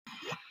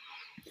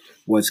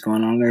What's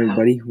going on,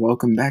 everybody?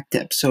 Welcome back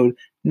to episode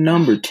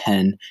number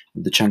 10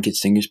 of the Chunk It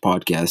Stingers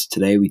podcast.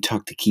 Today we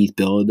talked to Keith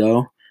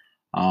Bilodeau,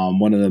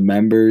 one of the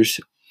members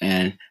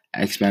and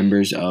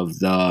ex-members of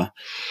the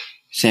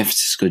San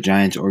Francisco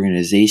Giants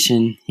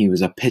organization. He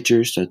was a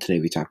pitcher, so today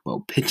we talk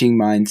about pitching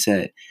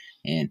mindset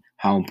and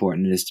how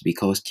important it is to be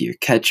close to your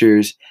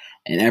catchers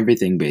and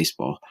everything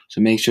baseball.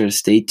 So make sure to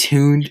stay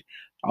tuned.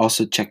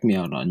 Also, check me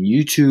out on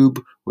YouTube,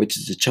 which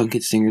is the Chunk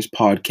It Stingers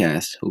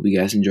podcast. Hope you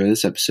guys enjoy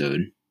this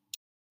episode.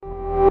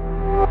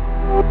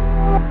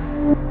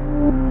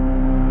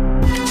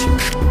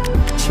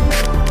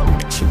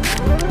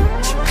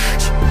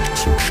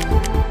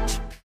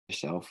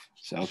 Yourself.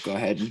 So go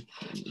ahead and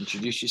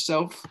introduce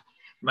yourself.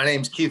 My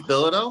name's Keith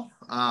Bilodeau.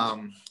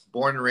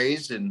 Born and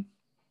raised in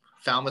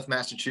Falmouth,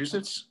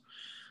 Massachusetts.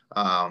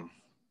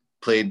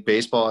 Played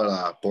baseball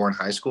at Bourne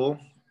High School.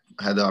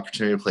 Had the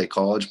opportunity to play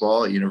college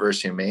ball at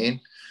University of Maine.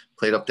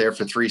 Played up there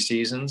for 3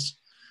 seasons.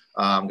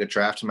 Got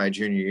drafted my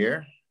junior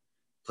year.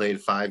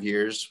 Played 5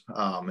 years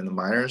in the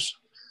minors.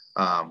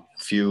 A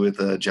few with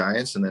the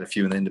Giants and then a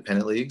few in the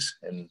independent leagues.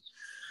 And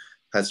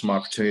had some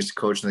opportunities to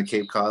coach in the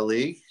Cape Cod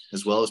League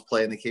as well as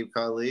play in the Cape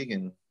Cod League.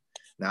 And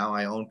now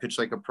I own Pitch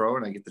Like a Pro,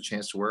 and I get the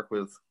chance to work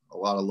with a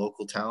lot of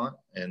local talent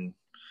and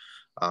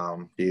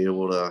be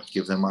able to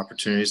give them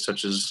opportunities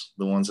such as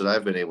the ones that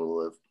I've been able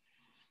to live.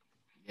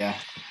 Yeah.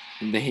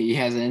 He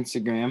has an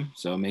Instagram,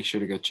 so make sure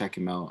to go check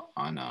him out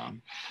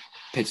on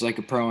Pitch Like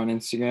a Pro on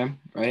Instagram,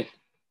 right?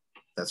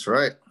 That's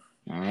right.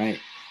 All right.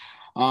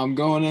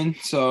 Going in,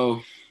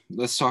 so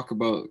let's talk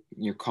about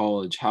your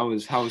college. How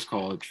was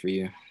college for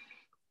you?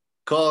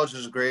 College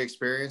was a great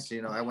experience.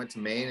 You know, I went to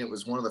Maine. It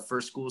was one of the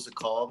first schools that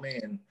called me,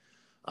 and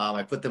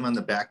I put them on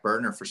the back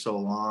burner for so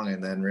long,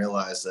 and then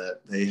realized that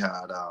they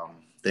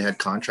had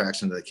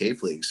contracts into the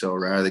Cape League. So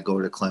rather than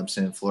go to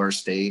Clemson, Florida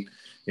State,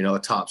 you know, a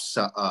top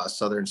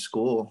Southern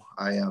school,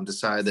 I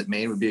decided that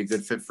Maine would be a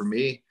good fit for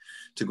me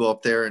to go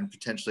up there and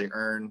potentially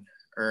earn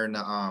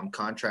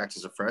contracts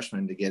as a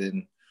freshman to get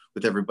in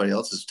with everybody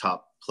else's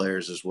top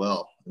players as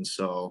well. And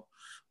so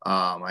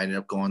I ended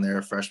up going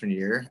there freshman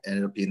year,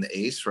 ended up being the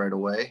ace right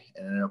away,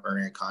 and ended up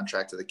earning a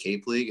contract to the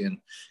Cape League and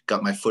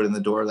got my foot in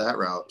the door that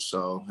route.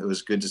 So it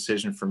was a good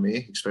decision for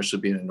me, especially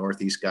being a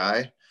Northeast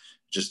guy,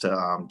 just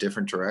a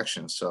different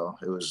direction. So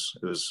it was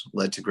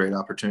led to great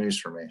opportunities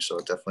for me. So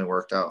it definitely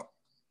worked out.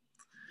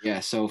 Yeah.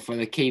 So for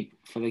the Cape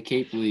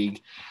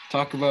League,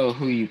 talk about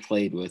who you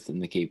played with in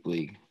the Cape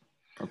League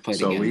or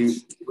played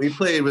against. We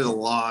played with a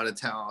lot of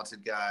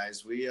talented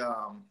guys. We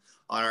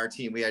on our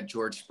team, we had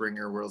George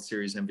Springer, World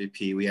Series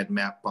MVP. We had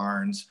Matt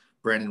Barnes,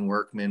 Brendan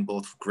Workman,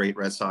 both great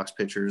Red Sox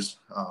pitchers.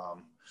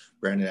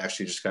 Brandon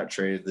actually just got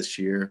traded this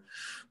year.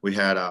 We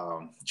had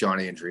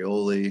Johnny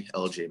Andrioli,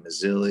 LJ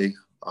Mazzilli.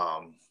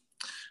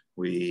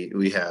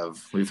 We've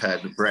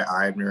had Brett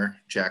Eibner,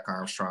 Jack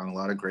Armstrong, a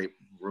lot of great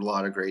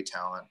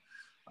talent.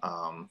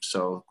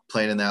 So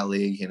playing in that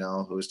league, you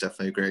know, it was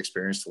definitely a great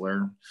experience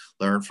to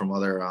learn from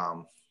other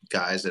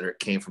guys that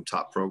came from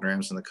top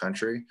programs in the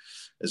country,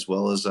 as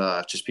well as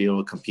just be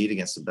able to compete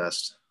against the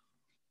best.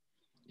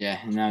 Yeah,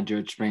 and now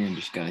George Springer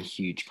just got a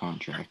huge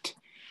contract.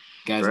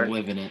 Guys Right. are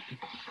living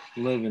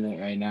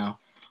it right now.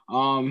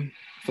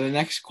 For the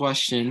next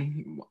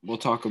question, we'll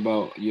talk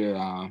about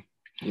your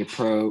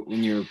pro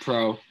when you're a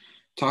pro.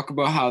 Talk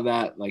about how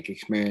that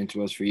experience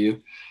was for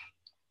you.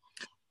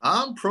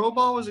 Pro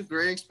ball was a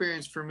great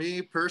experience for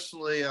me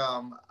personally.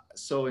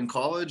 So in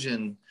college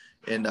and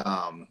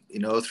you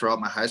know,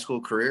 throughout my high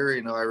school career,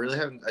 you know,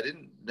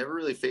 never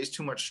really faced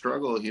too much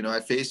struggle. You know, I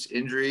faced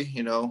injury,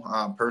 you know,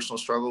 personal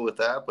struggle with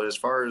that. But as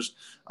far as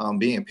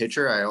being a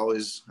pitcher, I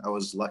was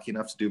lucky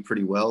enough to do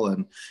pretty well,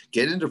 and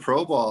get into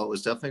pro ball. It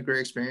was definitely a great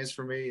experience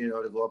for me, you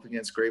know, to go up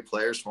against great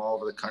players from all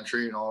over the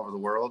country and all over the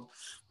world.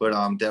 But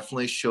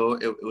definitely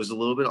it was a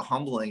little bit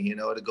humbling, you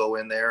know, to go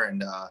in there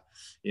and,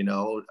 you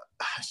know,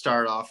 I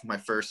started off my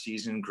first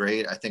season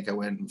great. I think I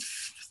went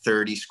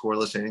 30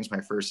 scoreless innings my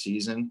first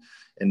season,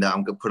 and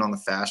got put on the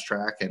fast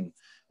track. And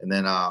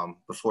then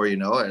before you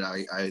know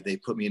it, they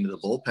put me into the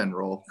bullpen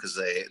role because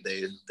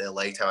they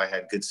liked how I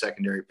had good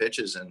secondary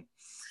pitches. And,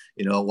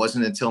 you know, it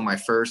wasn't until my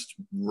first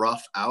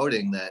rough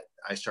outing that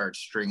I started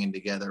stringing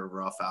together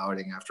rough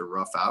outing after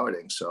rough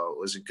outing. So it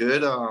was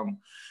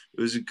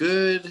a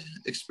good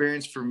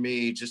experience for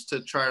me just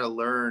to try to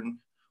learn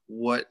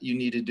what you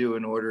need to do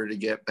in order to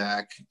get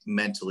back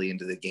mentally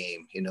into the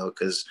game, you know,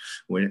 because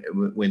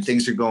when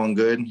things are going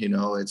good, you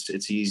know,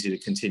 it's easy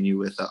to continue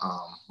with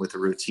a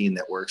routine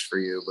that works for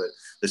you. But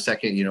the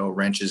second, you know,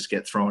 wrenches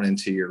get thrown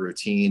into your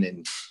routine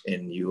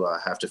and you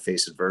have to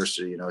face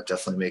adversity, you know, it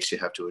definitely makes you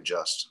have to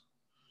adjust.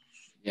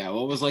 Yeah.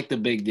 What was the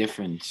big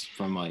difference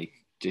from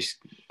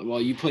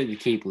you played the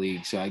Cape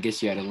League, so I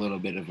guess you had a little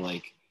bit of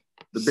the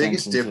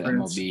biggest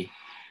difference. MLB.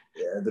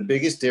 Yeah, the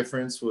biggest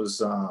difference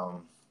was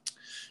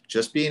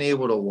just being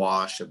able to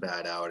wash a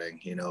bad outing,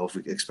 you know,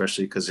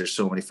 especially because there's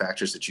so many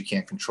factors that you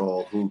can't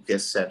control. Who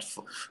gets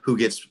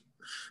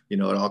you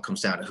know, it all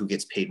comes down to who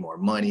gets paid more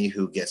money,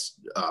 who gets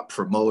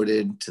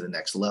promoted to the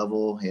next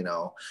level. You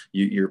know,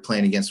 you're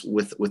playing against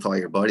with all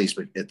your buddies,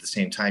 but at the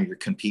same time, you're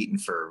competing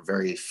for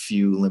very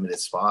few limited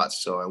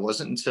spots. So it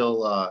wasn't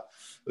until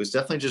it was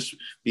definitely just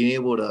being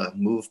able to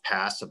move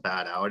past a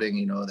bad outing,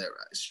 you know, that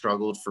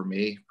struggled for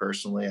me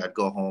personally. I'd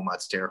go home,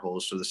 I'd stare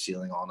holes through the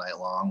ceiling all night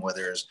long,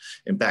 whether it's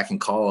back in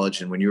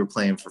college and when you were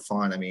playing for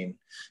fun. I mean,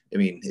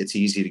 it's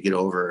easy to get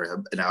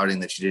over an outing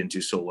that you didn't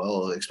do so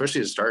well, especially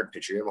as a starting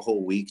pitcher. You have a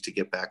whole week to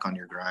get back on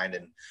your grind.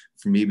 And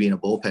for me being a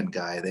bullpen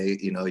guy,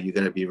 you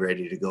got to be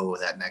ready to go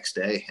that next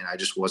day. And I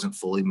just wasn't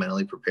fully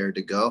mentally prepared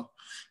to go.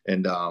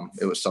 And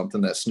it was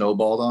something that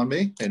snowballed on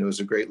me, and it was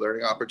a great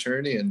learning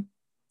opportunity. And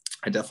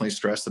I definitely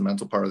stress the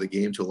mental part of the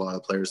game to a lot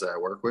of players that I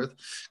work with,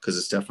 because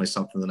it's definitely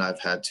something that I've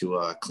had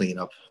to clean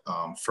up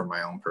for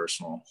my own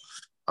personal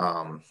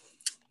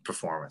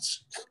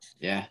performance.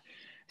 Yeah.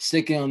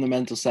 Sticking on the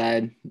mental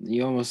side,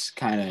 you almost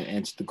kind of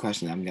answered the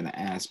question I'm going to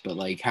ask, but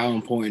like, how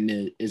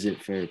important is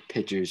it for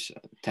pitchers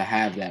to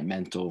have that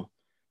mental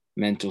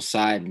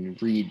side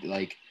and read?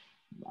 Like,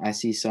 I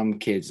see some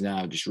kids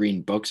now just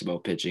reading books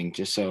about pitching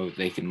just so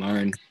they can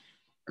learn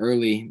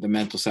early the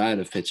mental side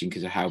of pitching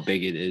because of how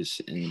big it is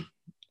and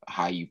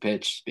how you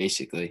pitch,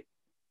 basically.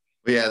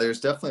 But yeah, there's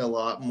definitely a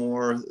lot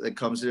more that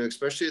comes to it,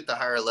 especially at the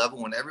higher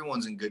level when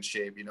everyone's in good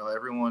shape. You know,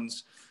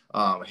 everyone's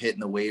hitting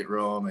the weight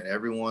room and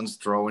everyone's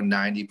throwing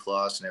 90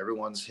 plus and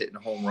everyone's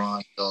hitting home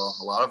runs. So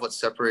a lot of what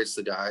separates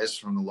the guys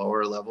from the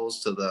lower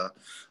levels to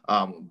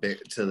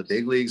the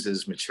big leagues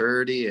is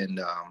maturity and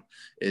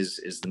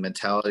is the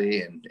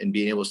mentality and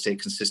being able to stay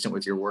consistent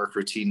with your work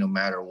routine no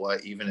matter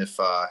what, even if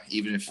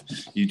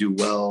you do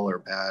well or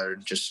bad, or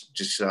just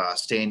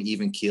staying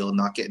even keel,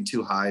 not getting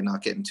too high,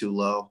 not getting too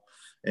low.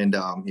 And,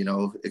 you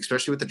know,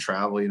 especially with the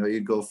travel, you know,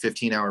 you'd go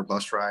 15-hour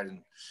bus ride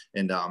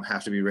and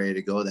have to be ready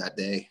to go that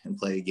day and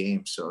play a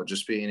game. So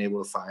just being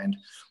able to find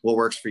what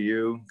works for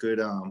you, good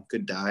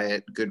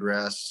diet, good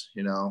rest,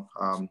 you know,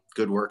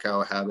 good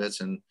workout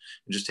habits, and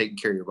just taking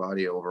care of your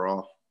body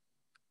overall.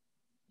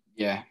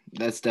 Yeah,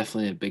 that's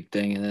definitely a big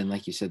thing. And then,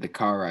 like you said, the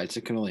car rides,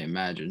 I can only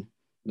imagine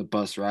the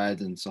bus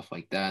rides and stuff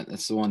like that.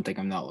 That's the one thing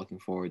I'm not looking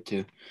forward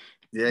to.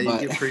 Yeah, you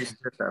get pretty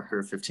stiff after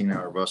a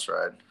 15-hour bus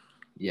ride.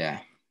 Yeah.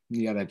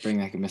 You gotta bring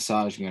like a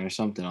massage gun or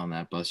something on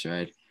that bus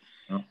ride.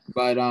 Yep.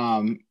 But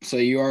so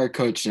you are a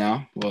coach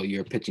now. Well,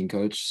 you're a pitching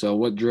coach. So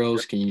what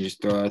drills can you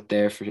just throw out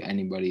there for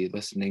anybody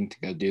listening to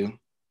go do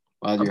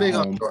while you're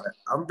home?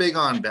 I'm big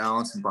on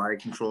balance and body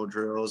control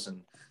drills,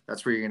 and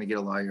that's where you're going to get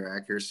a lot of your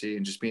accuracy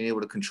and just being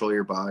able to control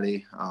your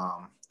body.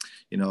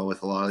 You know,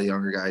 with a lot of the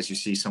younger guys, you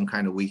see some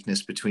kind of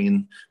weakness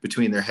between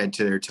their head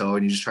to their toe,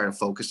 and you just try to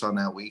focus on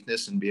that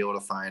weakness and be able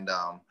to find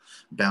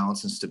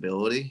balance and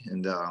stability.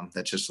 And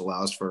that just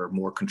allows for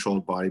more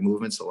controlled body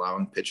movements,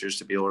 allowing pitchers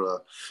to be able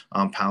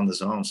to pound the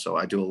zone. So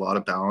I do a lot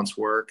of balance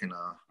work and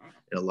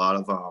a lot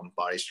of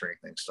body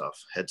strengthening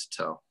stuff, head to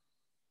toe.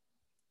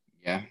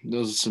 Yeah,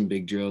 those are some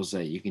big drills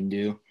that you can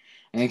do.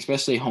 And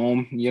especially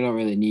home, you don't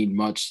really need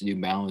much to do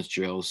balance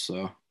drills.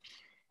 So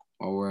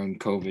while we're in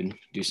COVID,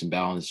 do some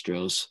balance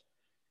drills.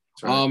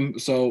 Right.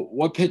 So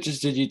what pitches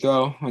did you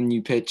throw when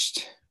you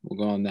pitched?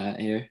 We'll go on that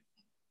here.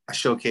 I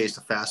showcased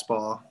a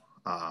fastball.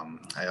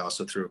 I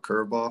also threw a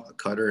curveball, a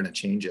cutter, and a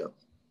changeup.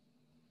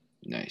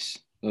 Nice.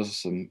 Those are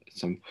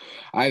some.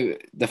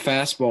 The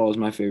fastball is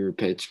my favorite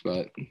pitch,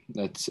 but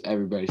that's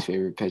everybody's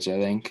favorite pitch, I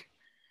think.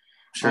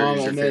 Sure,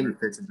 your favorite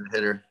pitch as a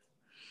hitter.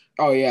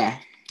 Oh yeah,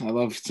 I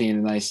love seeing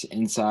a nice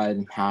inside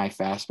and high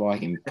fastball I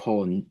can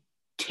pull and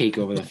take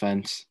over the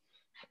fence.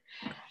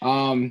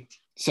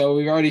 So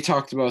we've already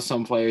talked about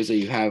some players that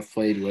you have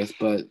played with,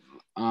 but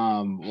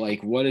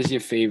like, what is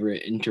your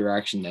favorite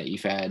interaction that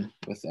you've had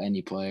with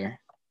any player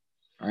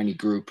or any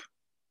group?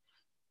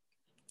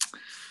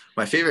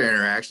 My favorite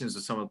interactions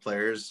with some of the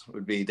players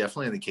would be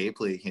definitely in the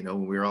Cape League. You know,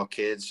 when we were all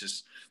kids,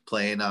 just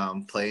playing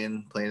in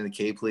the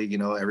Cape League. You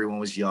know, everyone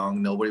was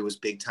young, nobody was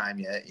big time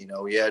yet. You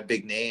know, we had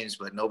big names,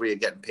 but nobody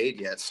had gotten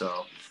paid yet.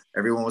 So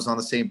everyone was on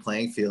the same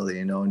playing field,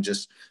 you know, and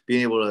just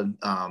being able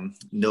to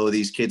know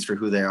these kids for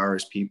who they are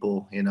as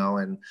people, you know,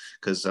 and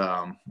because,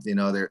 you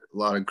know, there are a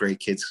lot of great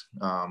kids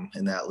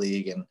in that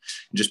league, and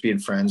just being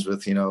friends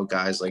with, you know,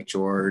 guys like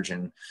George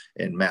and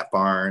Matt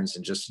Barnes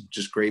and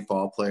just great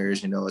ball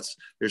players. You know,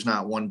 there's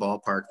not one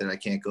ballpark that I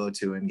can't go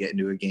to and get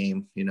into a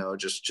game, you know,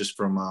 just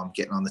from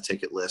getting on the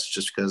ticket list,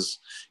 just because,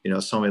 you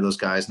know, so many of those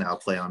guys now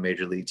play on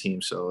major league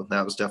teams. So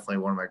that was definitely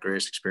one of my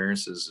greatest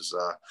experiences, is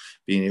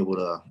being able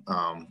to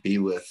be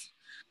with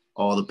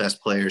all the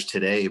best players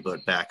today,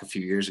 but back a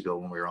few years ago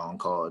when we were all in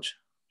college.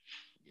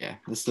 Yeah,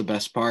 that's the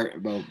best part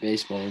about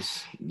baseball,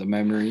 is the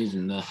memories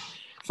and the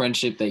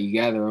friendship that you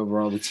gather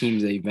over all the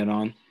teams that you've been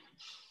on.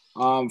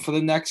 For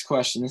the next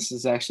question, this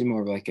is actually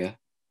more of like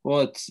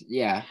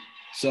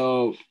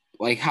so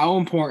like, how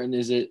important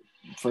is it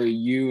for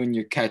you and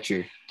your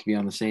catcher to be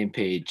on the same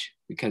page?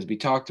 Because we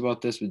talked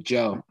about this with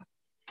Joe,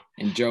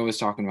 and Joe was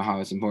talking about how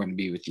it's important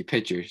to be with your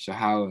pitcher. So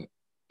how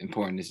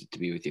important is it to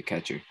be with your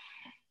catcher?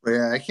 Well,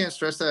 yeah, I can't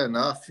stress that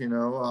enough. You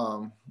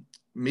know,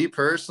 Me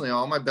personally,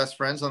 all my best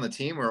friends on the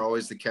team were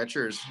always the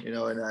catchers,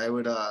 and I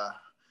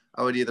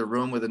would either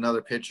room with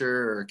another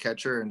pitcher or a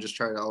catcher and just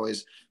try to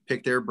always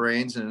pick their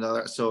brains. And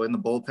another, so in the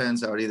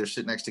bullpens, I would either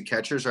sit next to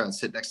catchers or I'd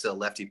sit next to the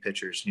lefty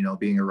pitchers.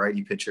 Being a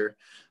righty pitcher,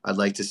 I'd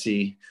like to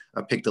see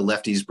pick the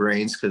lefties'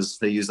 brains because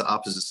they use the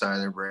opposite side of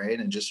their brain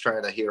and just try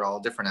to hear all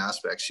different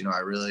aspects. I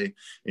really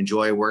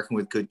enjoy working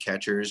with good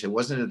catchers. It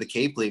wasn't at the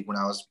Cape League when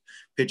I was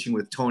pitching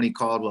with Tony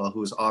Caldwell, who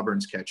was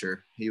Auburn's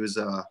catcher. He was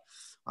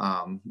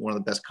one of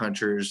the best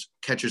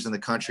catchers in the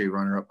country,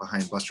 runner up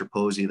behind Buster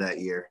Posey that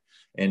year.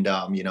 And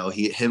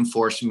him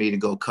forcing me to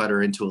go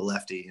cutter into a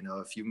lefty.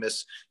 If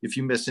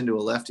you miss into a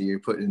lefty, you're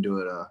put into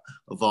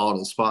a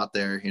volatile spot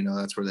there.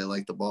 That's where they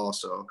like the ball.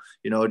 So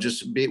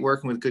just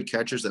working with good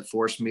catchers that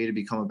forced me to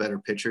become a better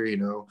pitcher.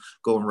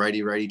 Going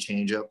righty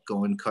change up,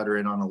 going cutter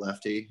in on a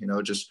lefty.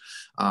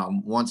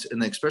 Once,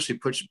 and especially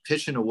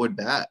pitching a wood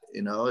bat.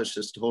 It's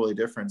just totally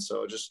different.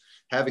 So just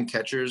having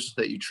catchers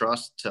that you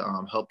trust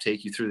to help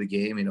take you through the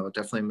game. It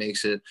definitely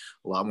makes it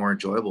a lot more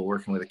enjoyable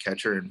working with a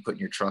catcher and putting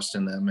your trust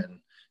in them. And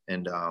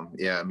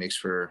it makes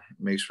for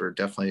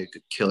definitely a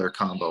good killer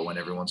combo when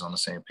everyone's on the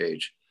same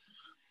page.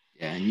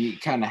 Yeah, and you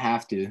kind of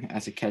have to,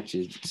 as a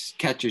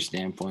catcher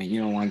standpoint.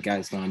 You don't want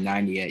guys throwing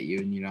 90 at you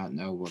and you don't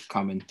know what's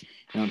coming.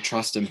 You don't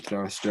trust them to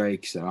throw a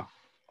strike. So,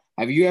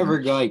 have you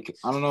ever I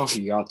don't know if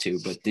you got to,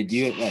 but did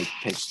you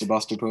pitch to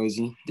Buster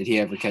Posey? Did he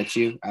ever catch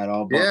you at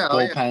all?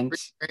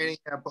 Bullpens.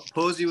 Yeah.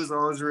 Posey was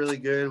always really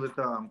good with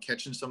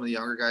catching some of the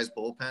younger guys'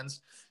 bullpens.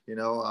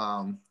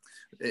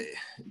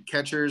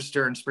 Catchers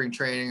during spring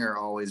training are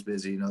always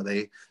busy.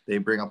 They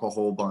bring up a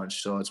whole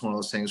bunch. So it's one of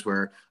those things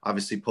where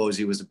obviously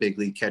Posey was a big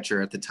league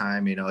catcher at the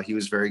time. He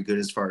was very good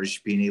as far as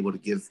being able to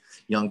give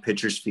young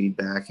pitchers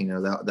feedback.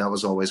 That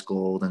was always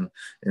gold.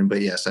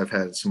 But yes, I've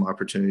had some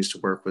opportunities to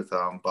work with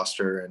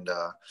Buster and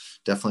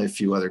definitely a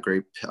few other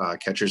great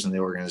catchers in the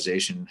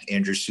organization.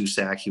 Andrew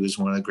Susac, he was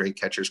one of the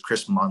great catchers.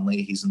 Chris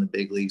Munley, he's in the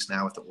big leagues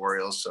now with the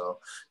Orioles. So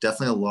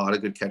definitely a lot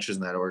of good catchers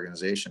in that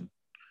organization.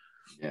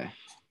 Yeah.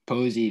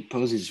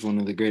 Posey's one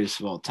of the greatest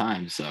of all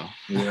time. So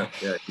yeah,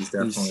 he's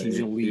definitely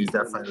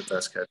the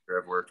best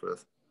catcher I've worked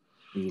with.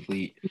 He's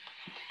elite.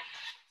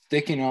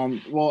 Sticking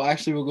on, well,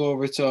 actually, we'll go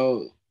over.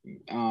 So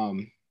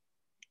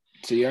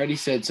you already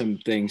said some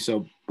things.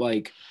 So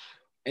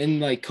in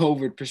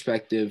COVID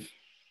perspective,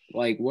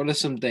 what are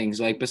some things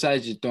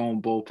besides just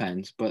throwing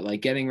bullpens, but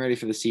getting ready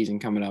for the season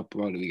coming up?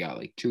 What do we got?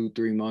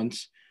 2-3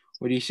 months.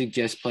 What do you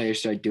suggest players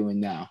start doing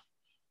now?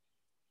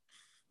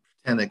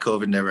 And that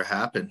COVID never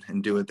happened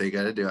and do what they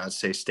got to do. I'd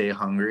say stay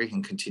hungry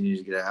and continue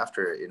to get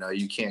after it.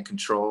 You can't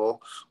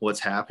control what's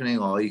happening.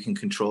 All you can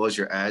control is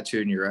your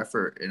attitude and your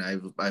effort. And I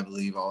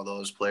believe all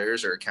those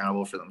players are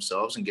accountable for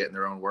themselves and getting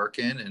their own work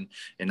in and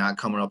not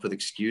coming up with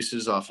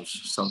excuses off of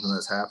something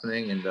that's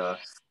happening and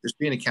just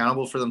being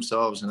accountable for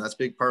themselves. And that's a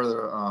big part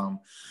of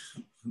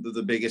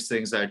the biggest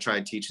things that I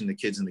tried teaching the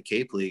kids in the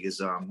Cape League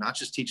is not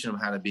just teaching them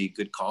how to be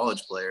good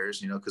college players,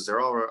 because they're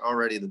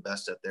already the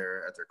best at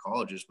their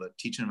colleges, but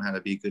teaching them how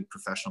to be good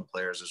professional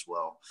players as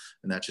well.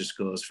 And that just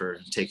goes for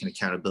taking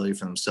accountability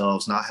for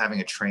themselves, not having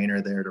a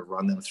trainer there to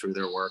run them through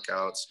their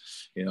workouts,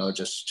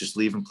 just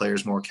leaving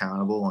players more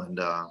accountable. And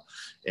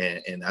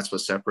that's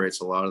what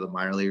separates a lot of the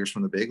minor leaguers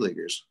from the big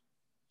leaguers.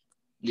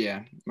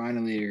 Yeah.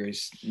 Minor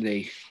leaguers,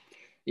 they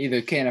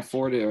either can't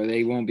afford it or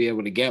they won't be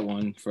able to get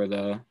one for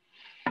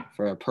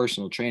a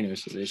personal trainer,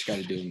 so they just got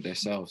to do them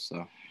themselves.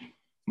 So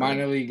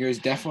minor leaguers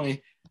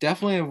definitely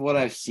of what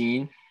I've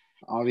seen.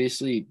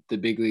 Obviously, the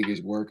big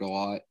leaguers work a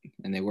lot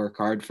and they work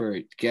hard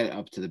to get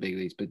up to the big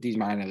leagues, but these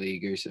minor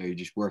leaguers are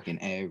just working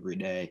every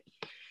day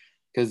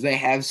because they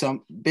have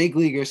some big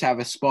leaguers have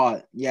a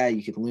spot. Yeah,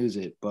 you can lose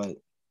it, but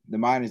the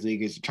minor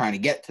leaguers are trying to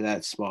get to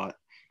that spot.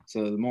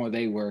 So the more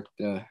they work,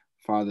 the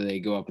farther they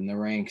go up in the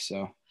ranks.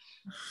 So.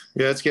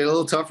 Yeah, it's getting a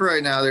little tougher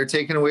right now. They're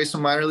taking away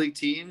some minor league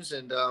teams,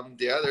 and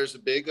there's a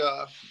big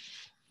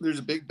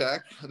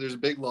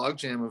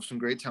logjam of some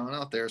great talent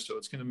out there. So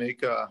it's going to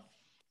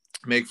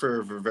make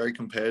for a very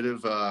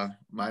competitive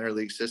minor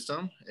league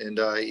system, and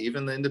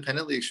even the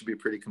independent league should be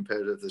pretty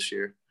competitive this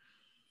year.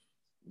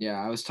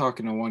 Yeah, I was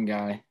talking to one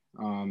guy.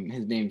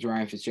 His name's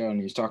Ryan Fitzgerald, and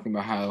he was talking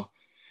about how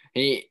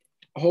he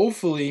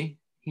hopes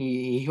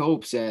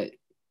that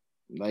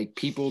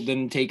people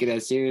didn't take it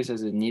as serious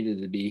as it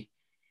needed to be.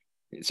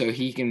 So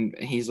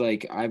he's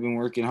like, I've been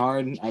working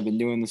hard. I've been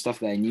doing the stuff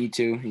that I need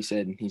to. He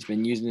said he's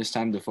been using this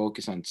time to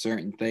focus on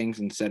certain things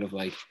instead of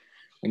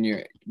when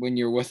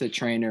you're with a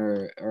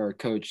trainer or a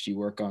coach, you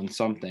work on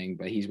something,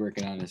 but he's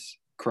working on his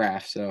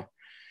craft. So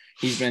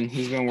he's been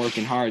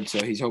working hard.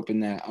 So he's hoping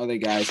that other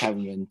guys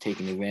haven't been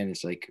taking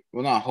advantage.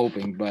 Not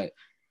hoping, but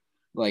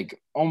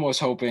almost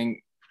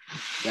hoping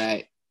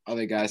that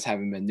other guys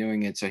haven't been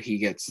doing it. So he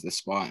gets the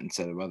spot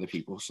instead of other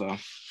people. So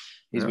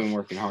he's been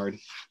working hard.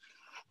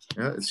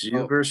 Yeah, it's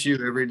you versus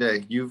you every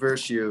day. You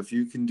versus you. If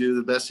you can do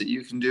the best that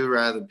you can do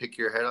rather than pick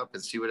your head up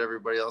and see what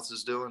everybody else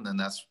is doing, then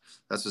that's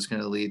what's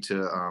going to lead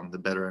to the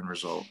better end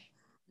result.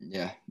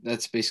 Yeah,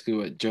 that's basically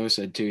what Joe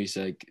said too. He's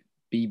like,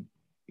 be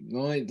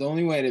The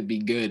only way to be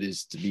good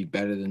is to be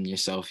better than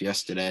yourself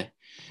yesterday.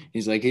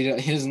 He's like, he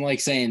doesn't like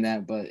saying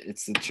that, but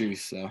it's the truth.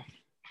 So,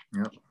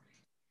 Yep.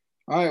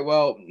 all right.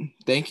 Well,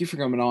 thank you for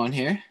coming on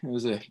here. It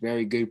was a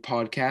very good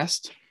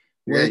podcast.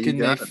 Yeah, Where you can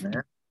got they? it,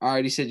 man. I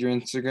already said your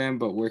Instagram,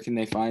 but where can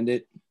they find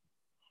it?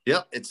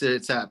 Yep,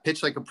 it's at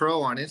Pitch Like a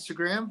Pro on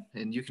Instagram,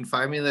 and you can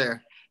find me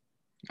there.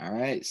 All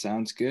right,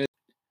 sounds good.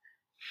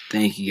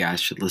 Thank you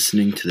guys for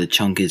listening to the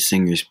Chunkhead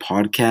Singers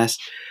podcast.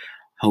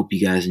 Hope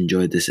you guys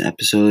enjoyed this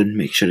episode.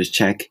 Make sure to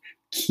check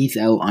Keith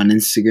out on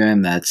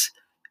Instagram. That's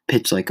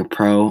Pitch Like a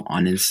Pro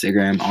on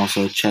Instagram.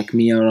 Also, check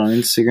me out on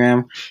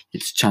Instagram.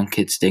 It's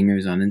Chunkhead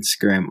Stingers on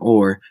Instagram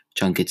or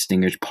Chunkhead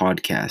Stingers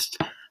podcast.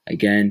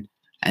 Again,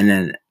 and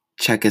then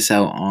check us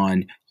out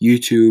on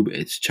YouTube.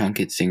 It's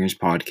Chunkhead Singers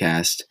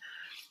podcast.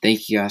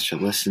 Thank you guys for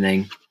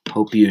listening.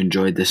 Hope you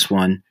enjoyed this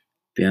one.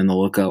 Be on the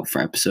lookout for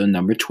episode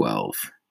number 12.